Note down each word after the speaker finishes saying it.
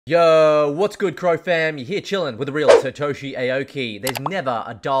Yo, what's good, Crow fam? You're here chilling with the real Satoshi Aoki. There's never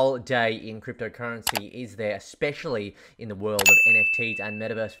a dull day in cryptocurrency, is there? Especially in the world of NFTs and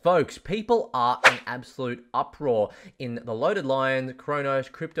metaverse. Folks, people are in absolute uproar in the Loaded Lions, Cronos,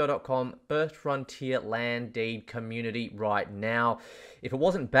 Crypto.com, First Frontier land deed community right now. If it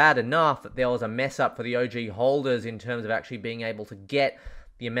wasn't bad enough that there was a mess up for the OG holders in terms of actually being able to get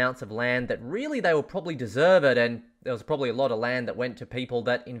the amounts of land that really they will probably deserve it, and there was probably a lot of land that went to people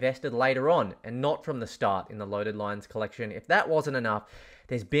that invested later on and not from the start in the Loaded Lions collection. If that wasn't enough,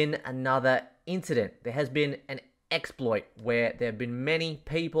 there's been another incident. There has been an exploit where there have been many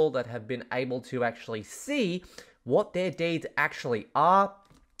people that have been able to actually see what their deeds actually are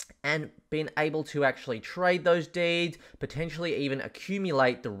and been able to actually trade those deeds, potentially even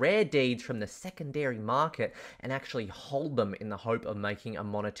accumulate the rare deeds from the secondary market and actually hold them in the hope of making a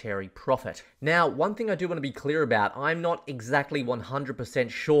monetary profit. Now, one thing I do want to be clear about, I'm not exactly 100%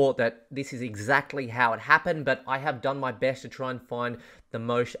 sure that this is exactly how it happened, but I have done my best to try and find the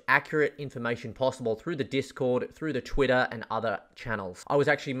most accurate information possible through the Discord, through the Twitter, and other channels. I was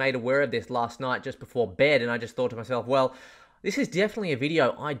actually made aware of this last night just before bed, and I just thought to myself, well, this is definitely a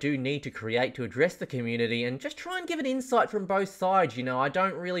video I do need to create to address the community and just try and give an insight from both sides. You know, I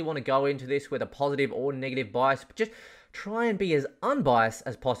don't really want to go into this with a positive or negative bias, but just try and be as unbiased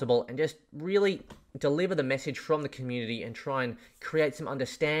as possible and just really deliver the message from the community and try and create some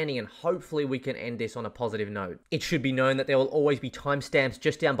understanding, and hopefully we can end this on a positive note. It should be known that there will always be timestamps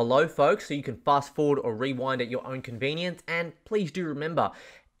just down below, folks, so you can fast forward or rewind at your own convenience. And please do remember,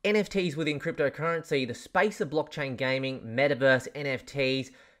 NFTs within cryptocurrency, the space of blockchain gaming, metaverse,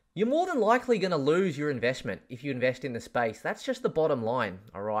 NFTs, you're more than likely going to lose your investment if you invest in the space. That's just the bottom line,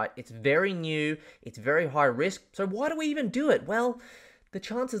 all right? It's very new, it's very high risk, so why do we even do it? Well, the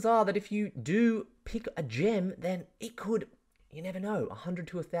chances are that if you do pick a gem, then it could, you never know, 100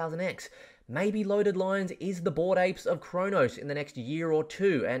 to 1000x. Maybe Loaded Lions is the Bored Apes of Cronos in the next year or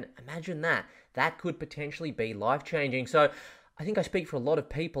two, and imagine that. That could potentially be life-changing. So I think I speak for a lot of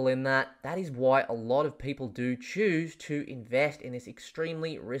people in that is why a lot of people do choose to invest in this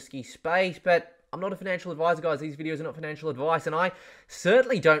extremely risky space. But I'm not a financial advisor, guys. These videos are not financial advice, and I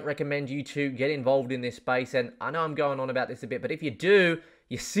certainly don't recommend you to get involved in this space. And I know I'm going on about this a bit, but if you do,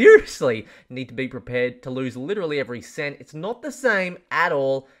 you seriously need to be prepared to lose literally every cent. It's not the same at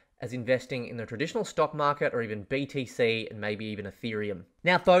all as investing in the traditional stock market or even BTC and maybe even Ethereum.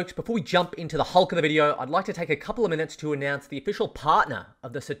 Now, folks, before we jump into the hulk of the video, I'd like to take a couple of minutes to announce the official partner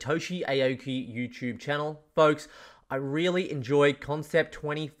of the Satoshi Aoki YouTube channel. Folks, I really enjoy Concept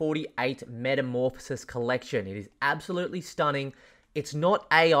 2048 Metamorphosis Collection. It is absolutely stunning. It's not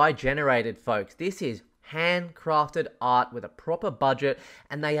AI generated, folks. This is handcrafted art with a proper budget,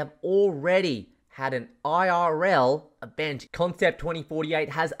 and they have already had an IRL event. Concept 2048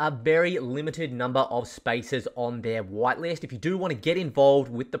 has a very limited number of spaces on their whitelist. If you do want to get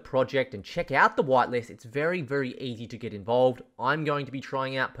involved with the project and check out the whitelist, it's very, very easy to get involved. I'm going to be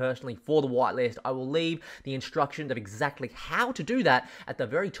trying out personally for the whitelist. I will leave the instructions of exactly how to do that at the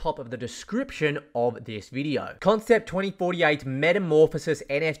very top of the description of this video. Concept 2048 Metamorphosis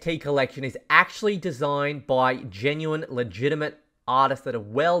NFT collection is actually designed by genuine, legitimate artists that are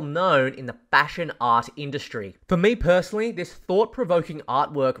well known in the fashion art industry. For me personally, this thought-provoking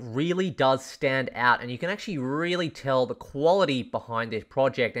artwork really does stand out, and you can actually really tell the quality behind this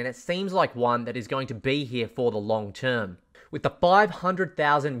project, and it seems like one that is going to be here for the long term. With the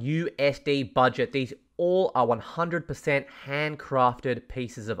 500,000 USD budget, these all are 100% handcrafted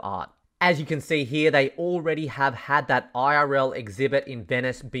pieces of art. As you can see here, they already have had that IRL exhibit in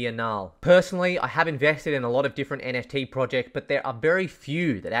Venice Biennale. Personally, I have invested in a lot of different NFT projects, but there are very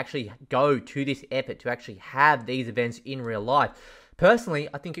few that actually go to this effort to actually have these events in real life. Personally,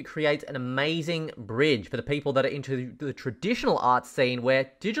 I think it creates an amazing bridge for the people that are into the traditional art scene,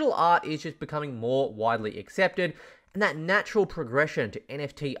 where digital art is just becoming more widely accepted. And that natural progression to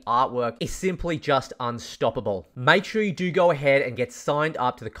NFT artwork is simply just unstoppable. Make sure you do go ahead and get signed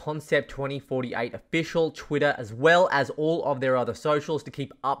up to the Concept 2048 official Twitter, as well as all of their other socials, to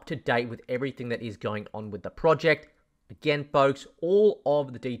keep up to date with everything that is going on with the project. Again, folks, all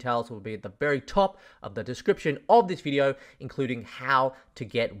of the details will be at the very top of the description of this video, including how to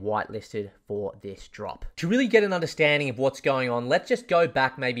get whitelisted for this drop. To really get an understanding of what's going on, let's just go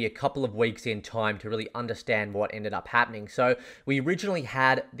back maybe a couple of weeks in time to really understand what ended up happening. So we originally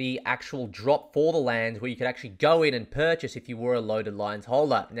had the actual drop for the lands where you could actually go in and purchase if you were a Loaded Lions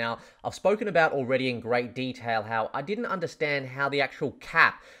holder. Now, I've spoken about already in great detail how I didn't understand how the actual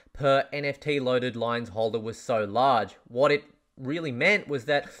cap per NFT Loaded Lions holder was so large. What it really meant was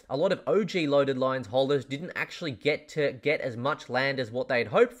that a lot of OG loaded lines holders didn't actually get to get as much land as what they'd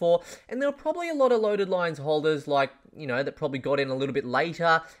hoped for, and there were probably a lot of loaded lines holders like, you know, that probably got in a little bit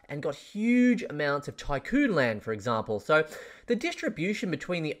later and got huge amounts of tycoon land, for example. So the distribution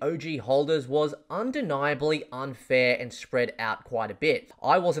between the OG holders was undeniably unfair and spread out quite a bit.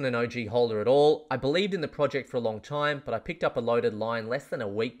 I wasn't an OG holder at all. I believed in the project for a long time, but I picked up a loaded line less than a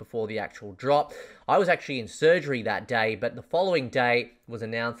week before the actual drop. I was actually in surgery that day, but the following day was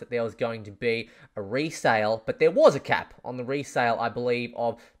announced that there was going to be a resale, but there was a cap on the resale, I believe,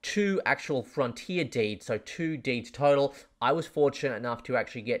 of 2 actual frontier deeds, so 2 deeds total. I was fortunate enough to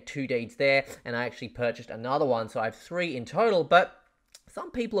actually get 2 deeds there, and I actually purchased another one, so I have 3 in total, but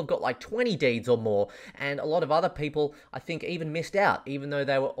some people have got like 20 deeds or more, and a lot of other people, I think, even missed out, even though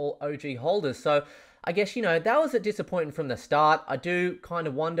they were all OG holders. So I guess, you know, that was a disappointment from the start. I do kind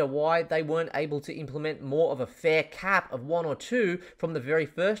of wonder why they weren't able to implement more of a fair cap of 1 or 2 from the very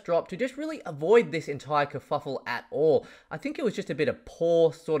first drop to just really avoid this entire kerfuffle at all. I think it was just a bit of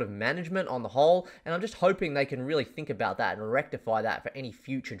poor sort of management on the whole, and I'm just hoping they can really think about that and rectify that for any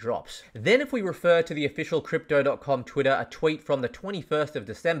future drops. Then if we refer to the official Crypto.com Twitter, a tweet from the 21st of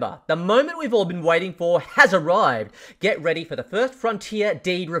December. The moment we've all been waiting for has arrived. Get ready for the first Frontier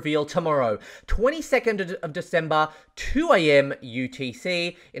deed reveal tomorrow, 22nd of December, 2 a.m.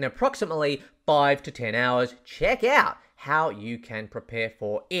 UTC, in approximately 5 to 10 hours. Check out how you can prepare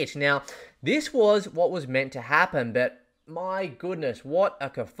for it. Now, this was what was meant to happen, but my goodness, what a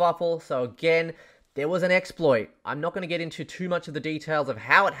kerfuffle. So again, there was an exploit. I'm not going to get into too much of the details of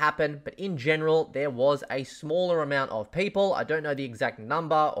how it happened, but in general, there was a smaller amount of people. I don't know the exact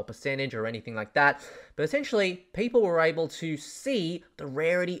number or percentage or anything like that, but essentially, people were able to see the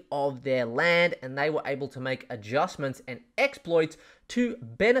rarity of their land, and they were able to make adjustments and exploits to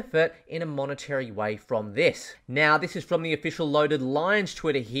benefit in a monetary way from this. Now, this is from the official Loaded Lions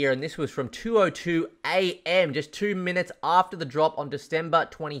Twitter here, and this was from 2:02 a.m., just 2 minutes after the drop on December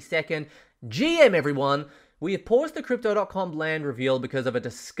 22nd. GM, everyone, we have paused the Crypto.com land reveal because of a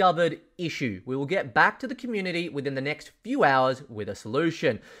discovered issue. We will get back to the community within the next few hours with a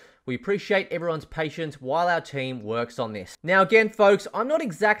solution. We appreciate everyone's patience while our team works on this. Now again, folks, I'm not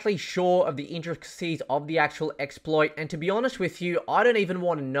exactly sure of the intricacies of the actual exploit, and to be honest with you, I don't even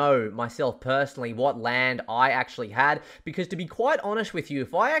want to know myself personally what land I actually had, because to be quite honest with you,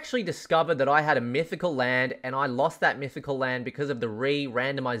 if I actually discovered that I had a mythical land and I lost that mythical land because of the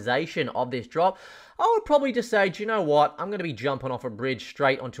re-randomization of this drop, I would probably just say, do you know what? I'm going to be jumping off a bridge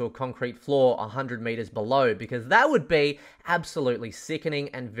straight onto a concrete floor 100 meters below, because that would be absolutely sickening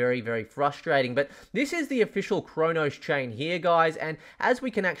and very, very frustrating. But this is the official Cronos chain here, guys, and as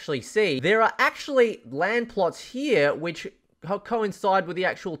we can actually see, there are actually land plots here which coincide with the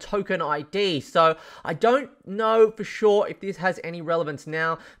actual token ID. So I don't know for sure if this has any relevance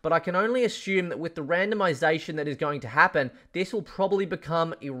now, but I can only assume that with the randomization that is going to happen, this will probably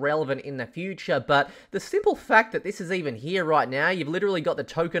become irrelevant in the future. But the simple fact that this is even here right now, you've literally got the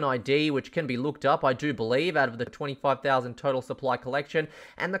token ID, which can be looked up, I do believe, out of the 25,000 total supply collection,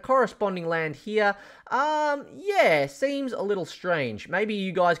 and the corresponding land here, yeah, seems a little strange. Maybe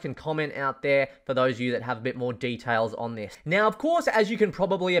you guys can comment out there for those of you that have a bit more details on this. Now, of course, as you can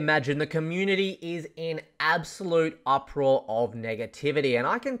probably imagine, the community is in absolute uproar of negativity, and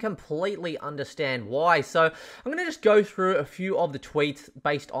I can completely understand why. So I'm going to just go through a few of the tweets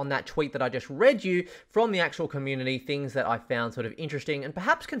based on that tweet that I just read you from the actual community, things that I found sort of interesting and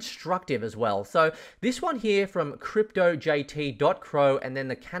perhaps constructive as well. So this one here from cryptojt.crow and then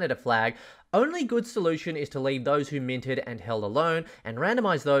the Canada flag. Only good solution is to leave those who minted and held alone and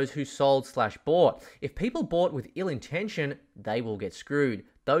randomize those who sold/bought. If people bought with ill intention, they will get screwed.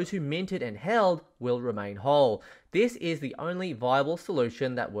 Those who minted and held will remain whole. This is the only viable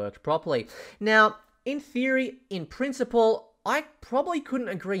solution that works properly. Now, in theory, in principle, I probably couldn't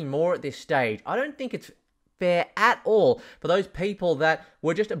agree more at this stage. I don't think it's fair at all for those people that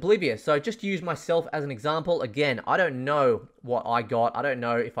were just oblivious. So just use myself as an example. Again, I don't know what I got. I don't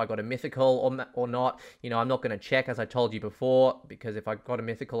know if I got a mythical or not. You know, I'm not going to check, as I told you before, because if I got a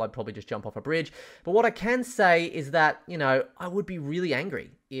mythical, I'd probably just jump off a bridge. But what I can say is that, you know, I would be really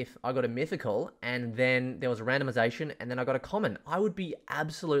angry if I got a mythical and then there was a randomization and then I got a common. I would be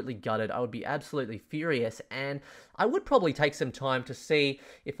absolutely gutted. I would be absolutely furious, and I would probably take some time to see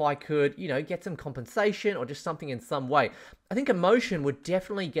if I could, you know, get some compensation or just something in some way. I think emotion would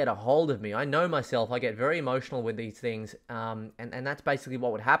definitely get a hold of me. I know myself, I get very emotional with these things, and that's basically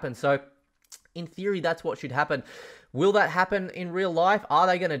what would happen. So in theory, that's what should happen. Will that happen in real life? Are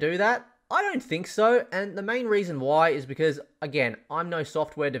they going to do that? I don't think so, and the main reason why is because, again, I'm no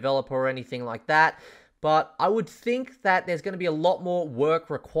software developer or anything like that, but I would think that there's going to be a lot more work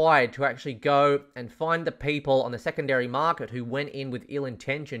required to actually go and find the people on the secondary market who went in with ill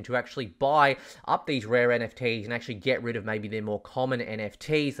intention to actually buy up these rare NFTs and actually get rid of maybe their more common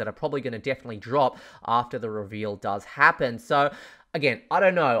NFTs that are probably going to definitely drop after the reveal does happen. So again, I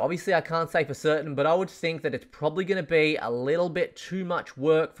don't know. Obviously, I can't say for certain, but I would think that it's probably going to be a little bit too much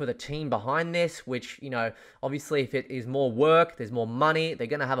work for the team behind this, which, you know, obviously if it is more work, there's more money, they're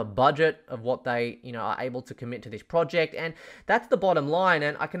going to have a budget of what they, you know, are able to commit to this project, and that's the bottom line.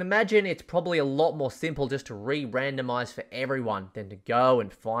 And I can imagine it's probably a lot more simple just to re-randomize for everyone than to go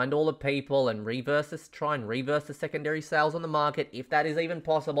and find all the people and try and reverse the secondary sales on the market, if that is even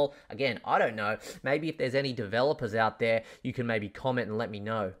possible. Again, I don't know. Maybe if there's any developers out there, you can maybe comment and let me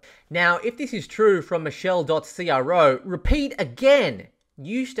know. Now, if this is true from Michelle.cro, repeat again.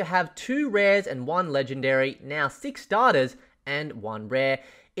 Used to have 2 rares and 1 legendary, now 6 starters and 1 rare.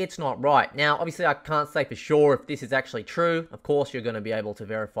 It's not right. Now, obviously, I can't say for sure if this is actually true. Of course, you're going to be able to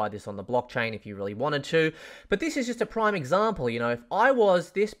verify this on the blockchain if you really wanted to. But this is just a prime example. You know, if I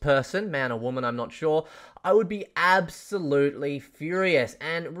was this person, man or woman, I'm not sure, I would be absolutely furious.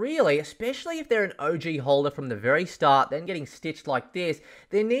 And really, especially if they're an OG holder from the very start, then getting stitched like this,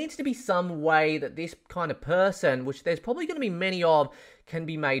 there needs to be some way that this kind of person, which there's probably going to be many of, can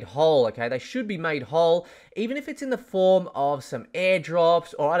be made whole, okay? They should be made whole, even if it's in the form of some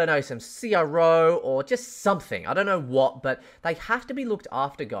airdrops or, I don't know, some CRO or just something. I don't know what, but they have to be looked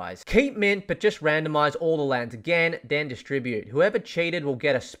after, guys. Keep mint, but just randomize all the lands again, then distribute. Whoever cheated will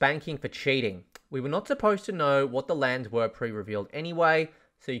get a spanking for cheating. We were not supposed to know what the lands were pre-revealed anyway,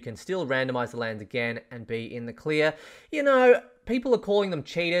 so you can still randomize the lands again and be in the clear. You know, people are calling them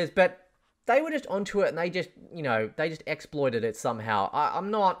cheaters, but they were just onto it and they just, you know, they just exploited it somehow.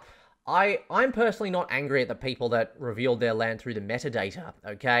 I'm personally not angry at the people that revealed their land through the metadata,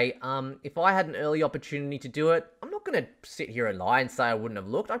 okay? If I had an early opportunity to do it, I'm not going to sit here and lie and say I wouldn't have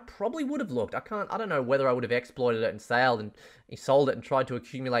looked. I probably would have looked. I don't know whether I would have exploited it and sold it and tried to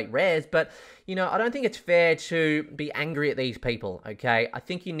accumulate rares, but, you know, I don't think it's fair to be angry at these people, okay? I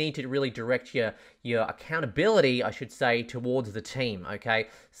think you need to really direct your accountability, I should say, towards the team, okay?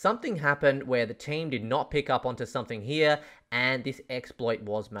 Something happened where the team did not pick up onto something here, and this exploit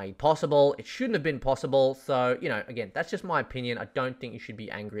was made possible. It shouldn't have been possible, so, you know, again, that's just my opinion. I don't think you should be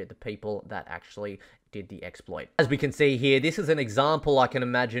angry at the people that actually did the exploit. As we can see here, this is an example I can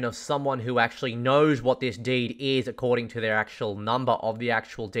imagine of someone who actually knows what this deed is according to their actual number of the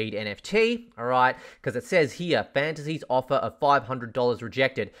actual deed NFT, all right? Because it says here, Fantasy's offer of $500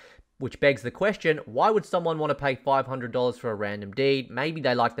 rejected. Which begs the question, why would someone want to pay $500 for a random deed? Maybe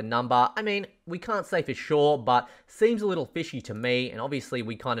they like the number. I mean, we can't say for sure, but seems a little fishy to me. And obviously,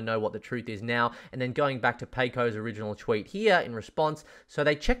 we kind of know what the truth is now. And then going back to Payco's original tweet here in response, so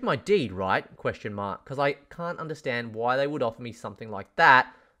they checked my deed, right? Question mark. Because I can't understand why they would offer me something like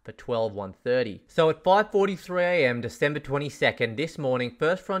that for $12,130. So at 5:43 a.m. December 22nd, this morning,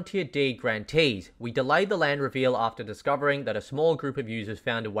 First Frontier deed grantees. We delayed the land reveal after discovering that a small group of users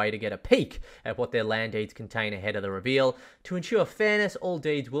found a way to get a peek at what their land deeds contain ahead of the reveal. To ensure fairness, all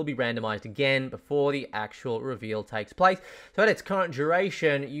deeds will be randomized again before the actual reveal takes place. So at its current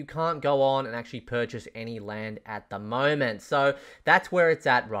duration, you can't go on and actually purchase any land at the moment. So that's where it's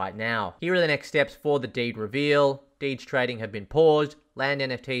at right now. Here are the next steps for the deed reveal. Deeds trading have been paused. Land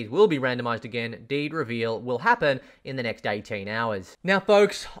NFTs will be randomized again. Deed reveal will happen in the next 18 hours. Now,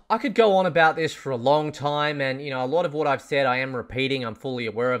 folks, I could go on about this for a long time, and, you know, a lot of what I've said I am repeating. I'm fully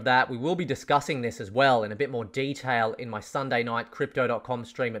aware of that. We will be discussing this as well in a bit more detail in my Sunday night Crypto.com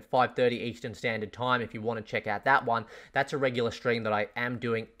stream at 5:30 Eastern Standard Time if you want to check out that one. That's a regular stream that I am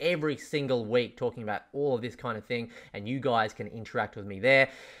doing every single week, talking about all of this kind of thing, and you guys can interact with me there.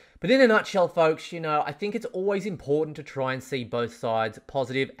 But in a nutshell, folks, you know, I think it's always important to try and see both sides,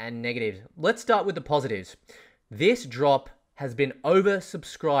 positive and negative. Let's start with the positives. This drop has been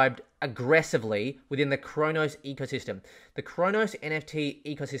oversubscribed aggressively within the Cronos ecosystem. The Cronos NFT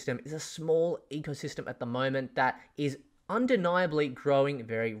ecosystem is a small ecosystem at the moment that is undeniably growing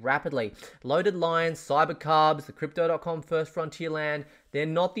very rapidly. Loaded Lions, Cybercarbs, the Crypto.com First Frontier land, they're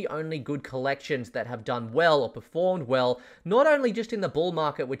not the only good collections that have done well or performed well, not only just in the bull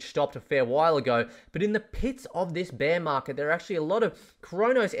market, which stopped a fair while ago, but in the pits of this bear market. There are actually a lot of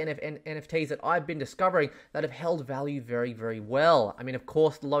Cronos NFTs that I've been discovering that have held value very, very well. I mean, of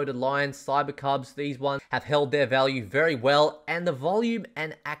course, the Loaded Lions, Cybercubs, these ones have held their value very well, and the volume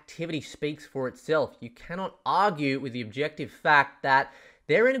and activity speaks for itself. You cannot argue with the objective fact that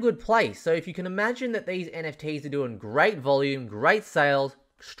they're in a good place. So if you can imagine that these NFTs are doing great volume, great sales,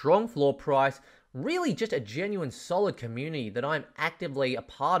 strong floor price, really just a genuine solid community that I'm actively a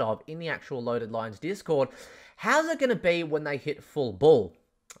part of in the actual Loaded Lines Discord. How's it going to be when they hit full bull?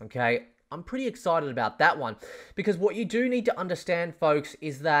 Okay, I'm pretty excited about that one, because what you do need to understand, folks,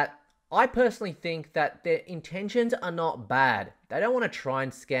 is that I personally think that their intentions are not bad. They don't want to try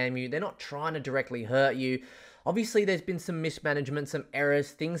and scam you. They're not trying to directly hurt you. Obviously, there's been some mismanagement, some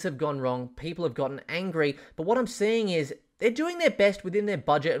errors, things have gone wrong, people have gotten angry, but what I'm seeing is they're doing their best within their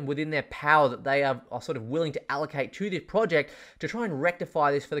budget and within their power that they are sort of willing to allocate to this project to try and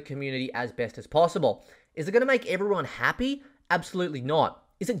rectify this for the community as best as possible. Is it going to make everyone happy? Absolutely not.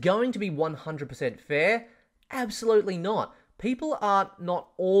 Is it going to be 100% fair? Absolutely not. People are not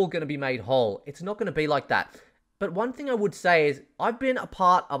all going to be made whole. It's not going to be like that. But one thing I would say is I've been a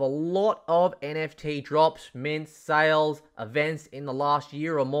part of a lot of NFT drops, mints, sales, events in the last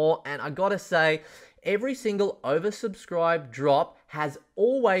year or more, and I gotta say, every single oversubscribed drop has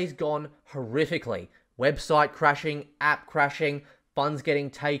always gone horrifically. Website crashing, app crashing, funds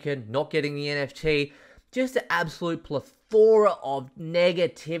getting taken, not getting the NFT, just an absolute plethora of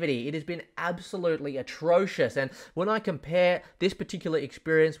negativity. It has been absolutely atrocious. And when I compare this particular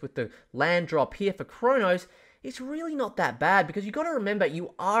experience with the land drop here for Cronos, it's really not that bad, because you got to remember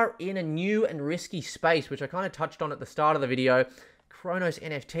you are in a new and risky space, which I kind of touched on at the start of the video. Cronos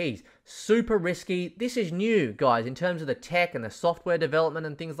NFTs, super risky. This is new, guys, in terms of the tech and the software development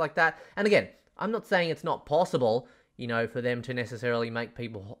and things like that. And again, I'm not saying it's not possible, you know, for them to necessarily make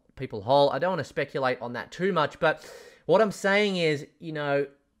people whole. I don't want to speculate on that too much, but what I'm saying is, you know,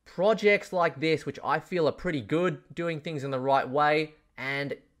 projects like this, which I feel are pretty good, doing things in the right way,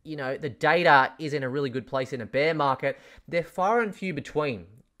 and you know, the data is in a really good place in a bear market, they're far and few between,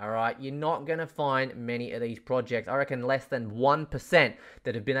 all right? You're not going to find many of these projects, I reckon less than 1%,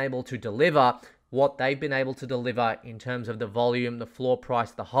 that have been able to deliver what they've been able to deliver in terms of the volume, the floor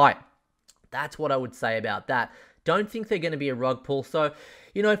price, the height. That's what I would say about that. Don't think they're going to be a rug pull. So,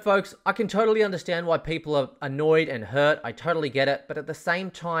 you know, folks, I can totally understand why people are annoyed and hurt. I totally get it. But at the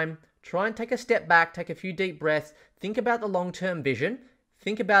same time, try and take a step back, take a few deep breaths, think about the long-term vision.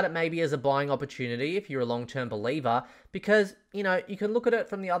 Think about it maybe as a buying opportunity if you're a long-term believer, because, you know, you can look at it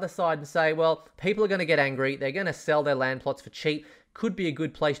from the other side and say, well, people are going to get angry. They're going to sell their land plots for cheap. Could be a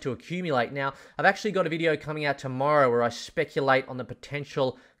good place to accumulate. Now, I've actually got a video coming out tomorrow where I speculate on the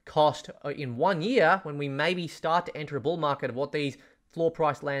potential cost in 1 year when we maybe start to enter a bull market of what these floor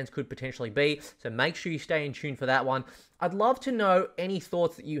price lands could potentially be. So make sure you stay in tune for that one. I'd love to know any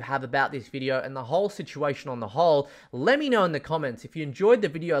thoughts that you have about this video and the whole situation on the whole. Let me know in the comments. If you enjoyed the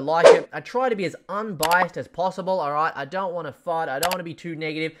video, like it. I try to be as unbiased as possible, all right? I don't want to fight. I don't want to be too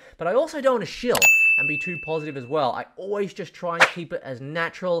negative, but I also don't want to shill and be too positive as well. I always just try and keep it as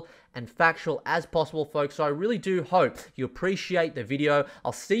natural and factual as possible, folks. So I really do hope you appreciate the video.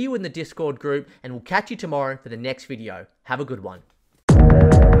 I'll see you in the Discord group, and we'll catch you tomorrow for the next video. Have a good one.